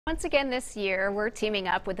Once again this year, we're teaming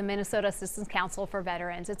up with the Minnesota Assistance Council for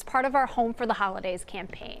Veterans. It's part of our Home for the Holidays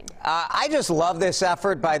campaign. I just love this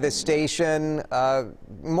effort by the station.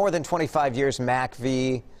 More than 25 years,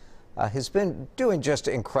 MACV has been doing just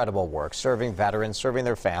incredible work, serving veterans, serving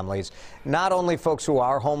their families, not only folks who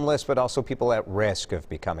are homeless, but also people at risk of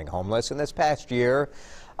becoming homeless. And this past year,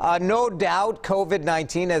 no doubt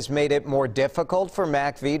COVID-19 has made it more difficult for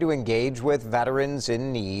MACV to engage with veterans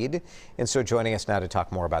in need. And so joining us now to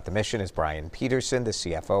talk more about the mission is Brian Peterson, the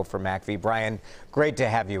CFO for MACV. Brian, great to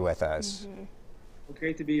have you with us. Well,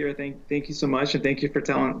 great to be here. Thank you so much, and thank you for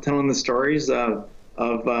telling the stories of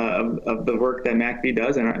the work that MACV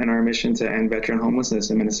does and our mission to end veteran homelessness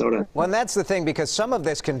in Minnesota. Well, and that's the thing, because some of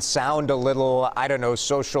this can sound a little, I don't know,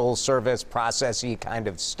 social service processy kind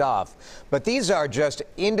of stuff, but these are just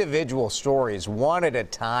individual stories, one at a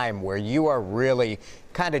time, where you are really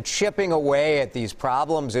kind of chipping away at these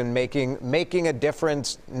problems and making a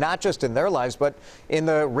difference, not just in their lives, but in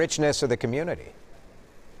the richness of the community.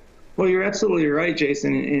 Well, you're absolutely right,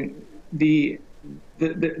 Jason.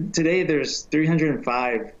 Today there's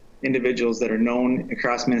 305 individuals that are known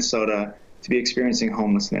across Minnesota to be experiencing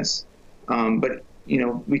homelessness. But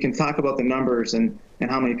we can talk about the numbers and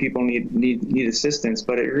how many people need assistance,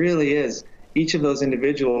 but it really is, each of those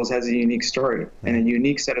individuals has a unique story and a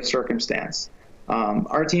unique set of circumstance.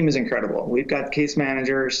 Our team is incredible. We've got case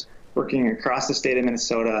managers working across the state of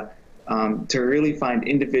Minnesota to really find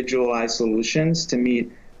individualized solutions to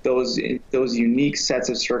meet those unique sets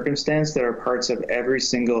of circumstance that are parts of every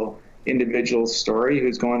single individual's story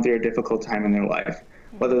who's going through a difficult time in their life,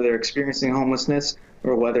 whether they're experiencing homelessness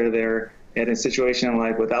or whether they're in a situation in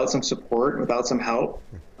life without some support, without some help.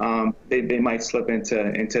 They might slip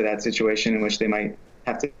into that situation in which they might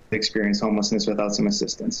have to experience homelessness without some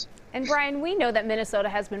assistance. And Brian, we know that Minnesota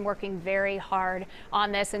has been working very hard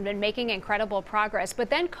on this and been making incredible progress, but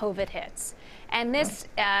then COVID hits. And this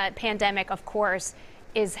pandemic, of course,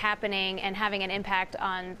 is happening and having an impact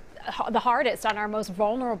on the hardest, on our most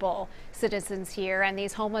vulnerable citizens here, and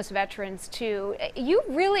these homeless veterans too. You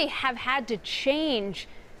really have had to change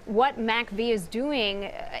what MACV is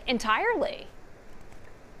doing entirely.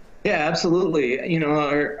 Yeah, absolutely.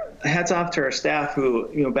 Our hats off to our staff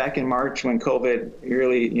who, back in March when COVID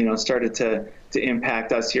really, started to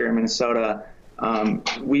impact us here in Minnesota,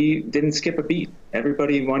 we didn't skip a beat.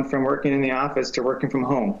 Everybody went from working in the office to working from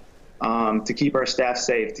home. To keep our staff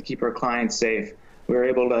safe, to keep our clients safe. We were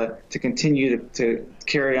able to continue to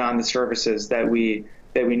carry on the services that we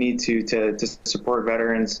need to support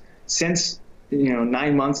veterans. Since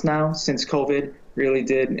 9 months now, since COVID really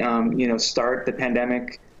did start, the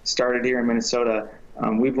pandemic started here in Minnesota,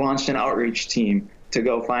 we've launched an outreach team to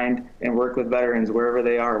go find and work with veterans wherever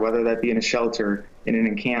they are, whether that be in a shelter, in an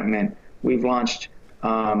encampment. We've launched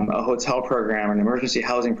a hotel program, an emergency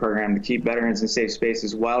housing program to keep veterans in safe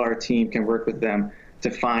spaces while our team can work with them to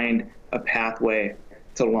find a pathway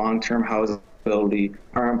to long-term housability.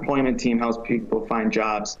 Our employment team helps people find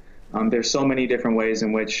jobs. There's so many different ways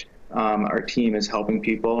in which our team is helping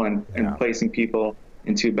people and placing people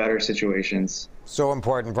into better situations. So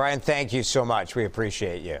important. Brian, thank you so much. We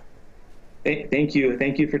appreciate you. Thank you.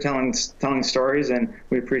 Thank you for telling stories, and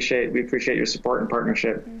we appreciate your support and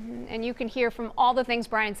partnership. And you can hear from all the things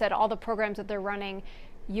Brian said, all the programs that they're running.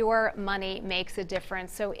 Your money makes a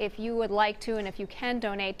difference. So if you would like to, and if you can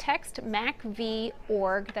donate, text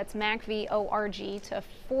MACV.org, that's MACV.org, to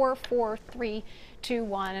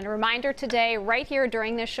 44321. And a reminder today, right here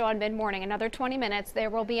during this show on Mid-Morning, another 20 minutes, there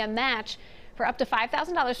will be a match for up to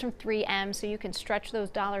 $5,000 from 3M, so you can stretch those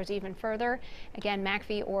dollars even further. Again,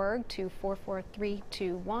 MACV.org to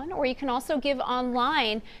 44321, or you can also give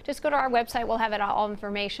online. Just go to our website. We'll have it all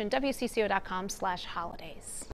information, WCCO.com/holidays.